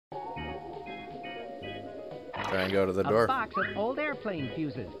Try and go to the A door. box of old airplane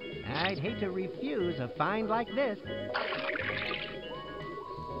fuses. I'd hate to refuse a find like this.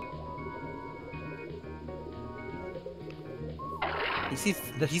 You see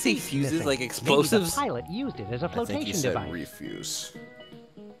Seat's fuses missing. like Maybe explosives? the pilot used it as a I think flotation he said device. refuse.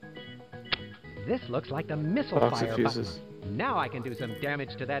 This looks like the missile Box of fire fuses. button. Now I can do some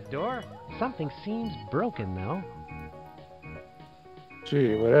damage to that door. Something seems broken, though.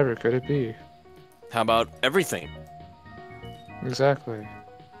 Gee, whatever could it be? How about everything? Exactly.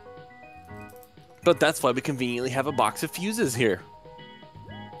 But that's why we conveniently have a box of fuses here.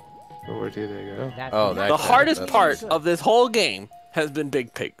 But where do they go? That's Oh, not that The guy, hardest that's part good. of this whole game has been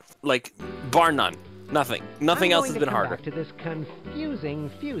Big Pig. Like, bar none. Nothing. Nothing I'm else going has to been come harder. back to this confusing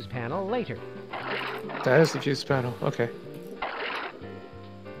fuse panel later. That is the fuse panel. Okay.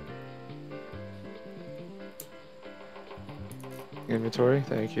 Inventory,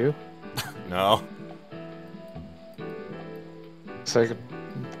 thank you. No. It's like a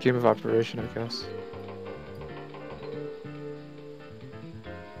game of operation, I guess.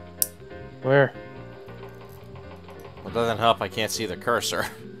 Where? Well, it doesn't help. I can't see the cursor.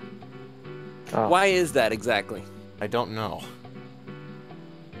 Oh. Why is that exactly? I don't know.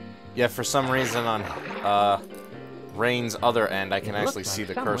 Yeah, for some reason on Rain's other end, I can It looks actually like see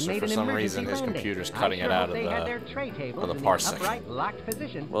the someone cursor. made For an some emergency reason, his landing. computer's I cutting sure it out hope of they had the. their tray tables the in parsec. upright locked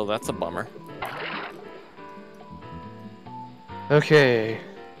position. Well, that's a bummer. Okay.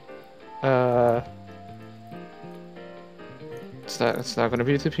 It's not gonna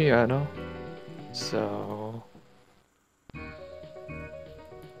be the piano. So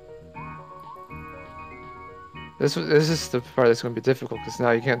this is the part that's gonna be difficult because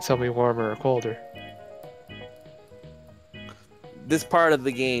now you can't tell me warmer or colder. This part of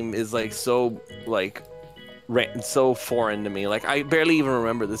the game is like so so foreign to me. Like I barely even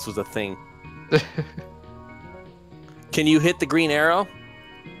remember this was a thing. Can you hit the green arrow?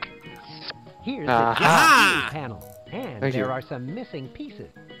 Here's Aha! the fuse panel. And Thank there you. are some missing pieces.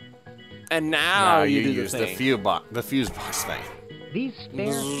 And now Now you you do use the the thing. fuse box thing. These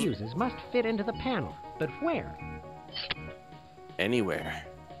spare fuses must fit into the panel, but where? Anywhere.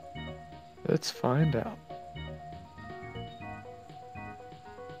 Let's find out.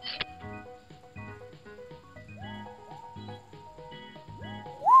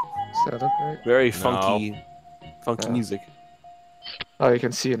 Does that look right? Very No. funky No. music. Oh, you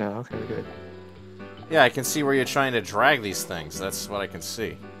can see now. Okay, good. Yeah, I can see where you're trying to drag these things. That's what I can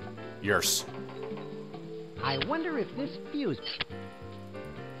see. Yours. I wonder if this fuse...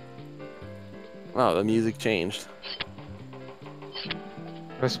 Wow, the music changed.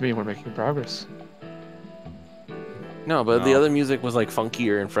 Must mean we're making progress. No, but the No. other music was like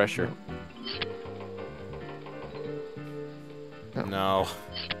funkier and fresher. No.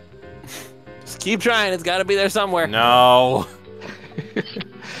 Just keep trying. It's got to be there somewhere. No.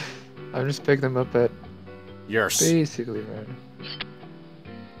 I'm just picking them up at Yours. basically random.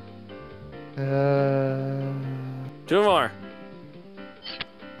 Two more.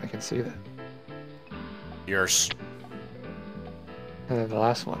 I can see that. Yours. And then the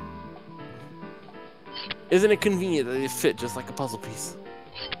last one. Isn't it convenient that they fit just like a puzzle piece?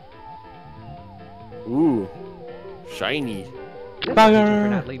 Ooh, shiny. This Bugger. is for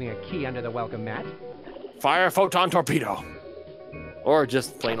not leaving a key under the welcome mat. Fire photon torpedo. Or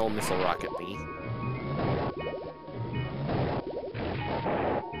just plain old missile rocket thingy.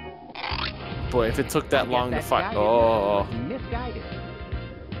 Boy, if it took that Guess long to that fire. guy Oh. was misguided.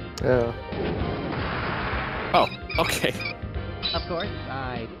 Yeah. Oh, okay. Of course,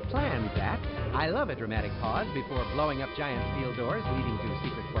 I planned that. I love a dramatic pause before blowing up giant steel doors leading to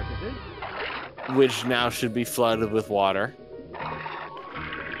secret fortresses. Which now should be flooded with water.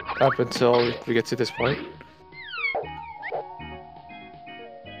 Up until we get to this point.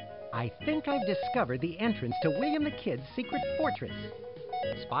 I think I've discovered the entrance to William the Kid's secret fortress.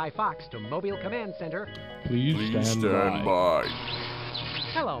 Spy Fox to Mobile Command Center. Please stand by.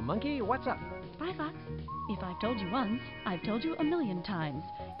 Hello, Monkey. What's up? Spy Fox, if I've told you once, I've told you a million times.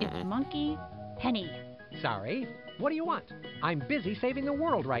 It's Monkey Penny. Sorry. What do you want? I'm busy saving the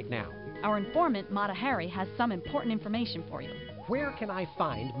world right now. Our informant, Mata Hari, has some important information for you. Where can I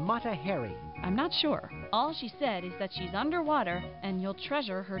find Mata Hari? I'm not sure. All she said is that she's underwater and you'll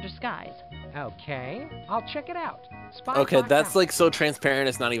treasure her disguise. Okay, I'll check it out. Spy Okay, Fox that's out. like so transparent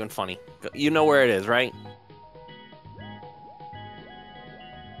it's not even funny. You know where it is, right?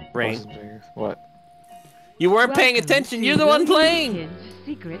 Rain. What? You weren't paying Welcome attention. to You're the one William playing. Kidd's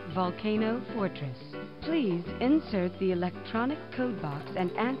secret volcano fortress. Please insert the electronic code box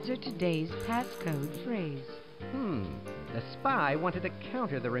and answer today's passcode phrase. The spy wanted to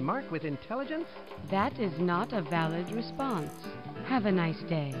counter the remark with intelligence. That is not a valid response. Have a nice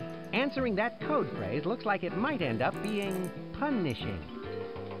day. Answering that code phrase looks like it might end up being punishing.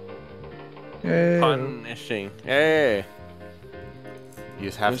 Hey. Punishing. Hey.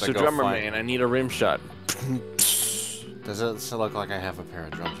 You have to Mr. go Drummer fight. Man, I need a rim shot. Does it still look like I have a pair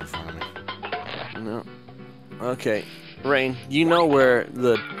of drums in front of me? No. Okay. Rain, you know where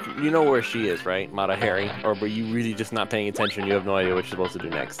she is, right? Mata Hari? Or were you really just not paying attention? You have no idea what you're supposed to do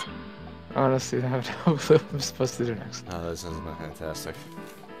next. Honestly, I have no clue what I'm supposed to do next. Oh, this has been fantastic.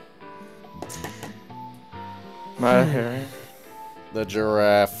 My hair. The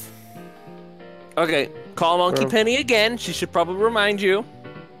giraffe. Okay, call Monkey Penny again. She should probably remind you.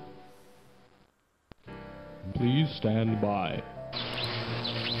 Please stand by.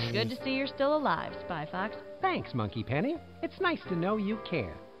 Good to see you're still alive, Spy Fox. Thanks, Monkey Penny. It's nice to know you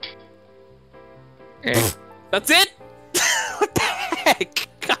care. That's it? What the heck?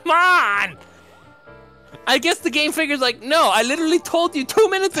 Come on! I guess the game figures like, no, I literally told you 2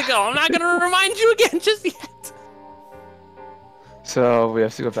 minutes ago. I'm not gonna remind you again just yet. So we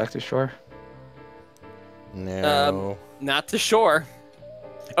have to go back to shore. No. Not to shore.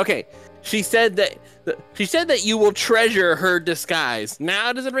 Okay, she said that you will treasure her disguise.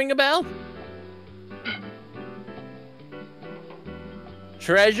 Now does it ring a bell?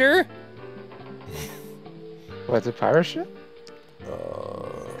 Treasure? What, the pirate ship?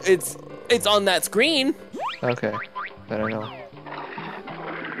 It's on that screen. Okay, then I know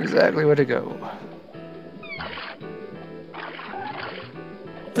exactly where to go.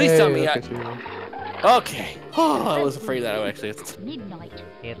 Please tell me look I... at you. Okay. Oh, I was afraid that I would actually... Midnight.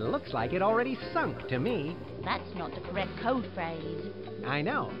 It looks like it already sunk to me. That's not the correct code phrase. I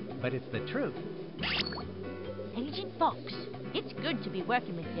know, but it's the truth. Agent Fox, it's good to be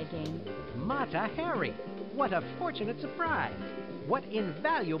working with you again. Mata Hari, what a fortunate surprise. What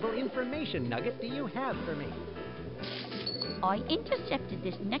invaluable information nugget do you have for me? I intercepted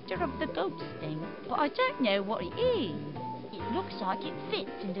this Nectar of the Goats thing, but I don't know what it is. It looks like it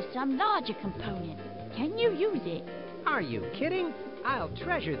fits into some larger component. Can you use it? Are you kidding? I'll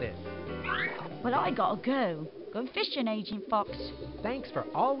treasure this. Well, I gotta go. Go fishing, Agent Fox. Thanks for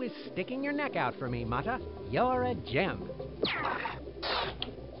always sticking your neck out for me, Mata. You're a gem.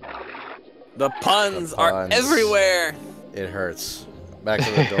 The puns are everywhere. It hurts. Back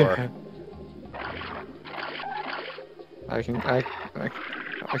to the door. I can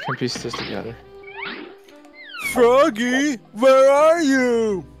piece this together. Froggy, where are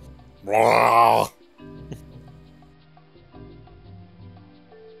you?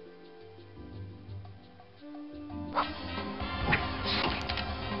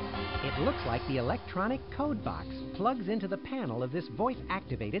 It looks like the electronic code box plugs into the panel of this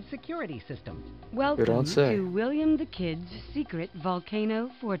voice-activated security system. Welcome don't say. to William the Kid's secret volcano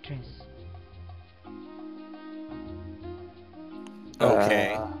fortress.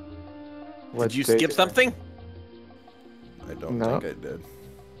 Okay. What Did you date? skip something? I don't No. think I did.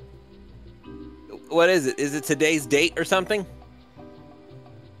 What is it? Is it today's date or something?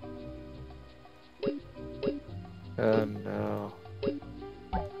 Oh no.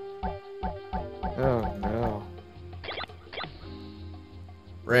 Oh no.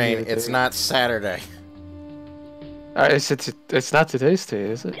 Rain, Yeah, it's date. not Saturday. It's not today's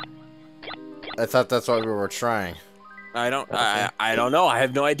date, is it? I thought that's what we were trying. I don't know. I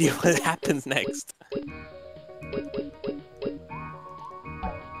have no idea what happens next.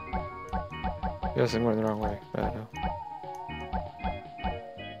 Yes, I'm going the wrong way. I don't know.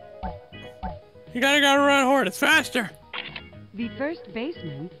 You gotta go around horn. It's faster. The first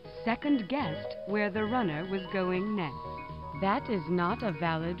baseman second-guessed where the runner was going next. That is not a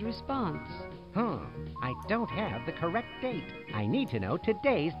valid response. I don't have the correct date. I need to know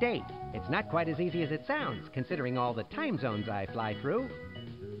today's date. It's not quite as easy as it sounds, considering all the time zones I fly through.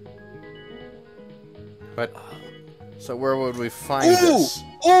 But, so where would we find this?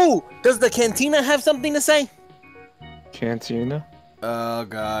 Ooh! Does the cantina have something to say? Cantina? Oh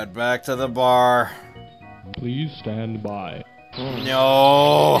god, back to the bar. Please stand by.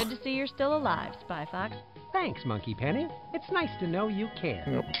 No! Good to see you're still alive, Spy Fox. Thanks, Monkey Penny. It's nice to know you care.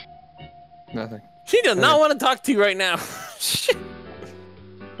 Nope. Nothing. She does not want to talk to you right now.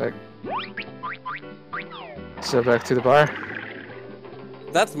 Like, so back to the bar.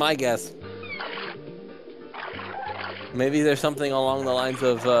 That's my guess. Maybe there's something along the lines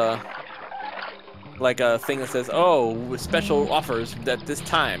of, like a thing that says, oh, special offers at this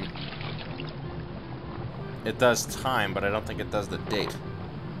time. It does time, but I don't think it does the date.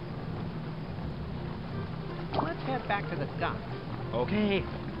 Let's head back to the dock. Okay,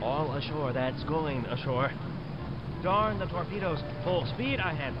 all ashore that's going ashore. Darn the torpedoes. Full speed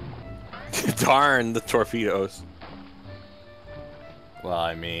ahead. Darn the torpedoes. Well,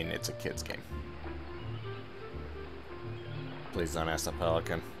 I mean, it's a kid's game. Please don't ask the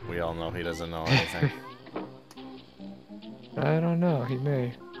Pelican. We all know he doesn't know anything. I don't know. He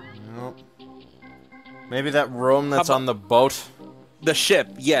may. Nope. Maybe that room that's on the boat? The ship,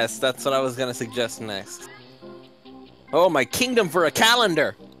 yes, that's what I was gonna suggest next. Oh, my kingdom for a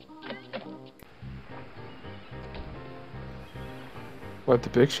calendar! What, the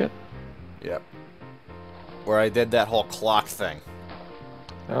big ship? Yep. Where I did that whole clock thing.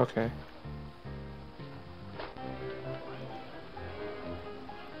 Okay.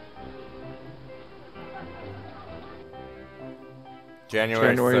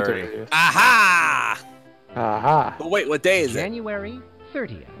 January 30th. Aha! Aha! But wait, what day is it? January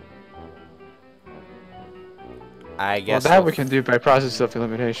 30th. I Well, guess. that we can do by process of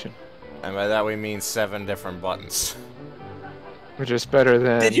elimination, And by that we mean 7 different buttons. which is better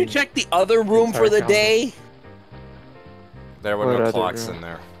than. Did you check the other room for the calendar. day? There were What no other clocks room? in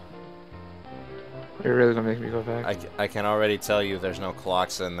there. You're really gonna make me go back? I can already tell you there's no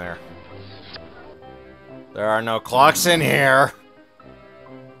clocks in there. There are no clocks in here!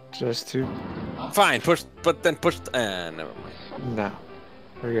 Just two? Fine, push, but then push. Never mind. No.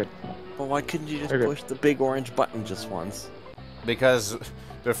 We're good. Well, why couldn't you just Okay. push the big orange button just once? Because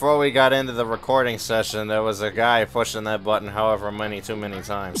before we got into the recording session, there was a guy pushing that button however too many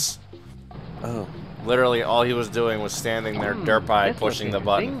times. Oh. Literally, all he was doing was standing there derp-eyed This pushing looks the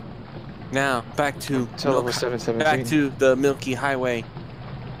button. interesting. Now back to Until it was 7:17. back to the Milky Highway.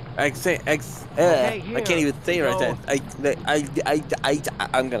 I can't even say it right then.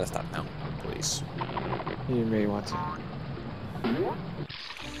 I'm gonna stop now. Please. You may want to.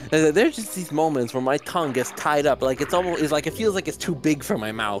 There's just these moments where my tongue gets tied up, like it's like it feels like it's too big for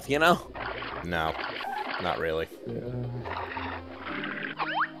my mouth, you know? No. Not really.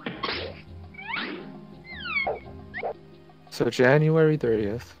 So January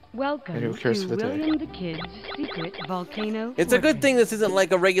 30th. Welcome And who cares to for the day? William the Kid's secret volcano. It's a good thing this isn't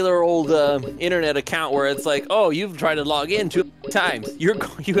like a regular old internet account where it's like, oh, you've tried to log in 2 times. You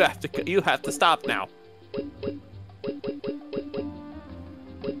have to stop now.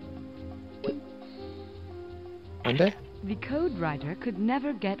 Monday? The code writer could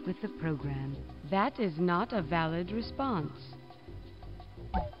never get with the program. That is not a valid response.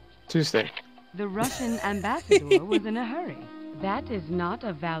 Tuesday. The Russian ambassador was in a hurry. That is not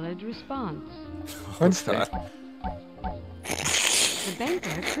a valid response. Wednesday. The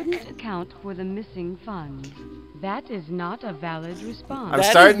banker couldn't account for the missing funds. That is not a valid response. I'm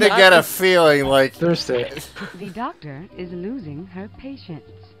starting to get a feeling like... Thursday. The doctor is losing her patience.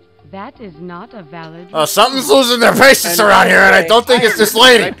 That is not a valid Oh, something's losing their patience around here, and I don't think it's this My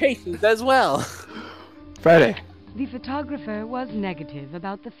lady! patience as well. Friday. The photographer was negative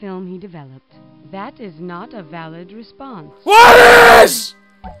about the film he developed. That is not a valid response. What is?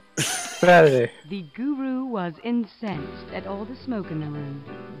 Saturday. The guru was incensed at all the smoke in the room.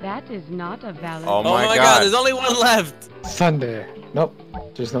 That is not a valid Oh Oh my god, there's only one left. Sunday. Nope.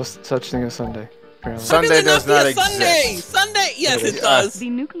 There's no such thing as Sunday. Apparently. Sunday How can there does not be a exist. Sunday! Sunday! Yes, it does. The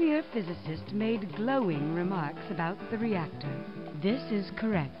nuclear physicist made glowing remarks about the reactor. This is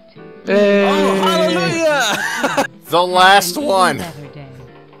correct. Hey! Oh, hallelujah! The last An even one! better day.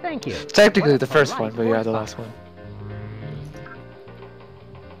 Thank you. Technically the first one, but yeah, the last one.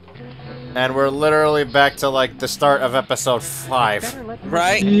 And we're literally back to like the start of episode 5. Better let me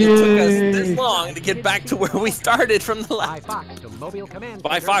Right? see. It took us Yay. this long to get back to where we started from the By last. Fox to Mobile Command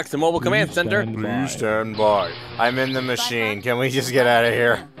By Center. Fox, the Mobile Command Please Center. stand by. Please stand by. I'm in the machine. Can we just get out of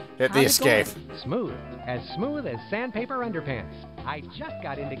here? Hit the How's it escape. going? Smooth as sandpaper underpants. I just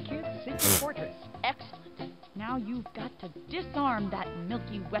got into Kid's secret fortress. Excellent. Now you've got to disarm that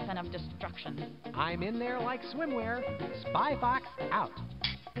milky weapon of destruction. I'm in there like swimwear. Spy Fox out.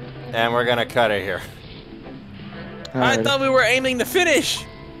 And we're gonna cut it here. I Alright. thought we were aiming to finish.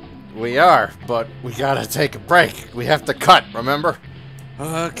 We are, but we gotta take a break. We have to cut, remember?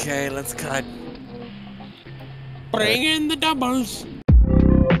 Okay, let's cut. Bring in the doubles.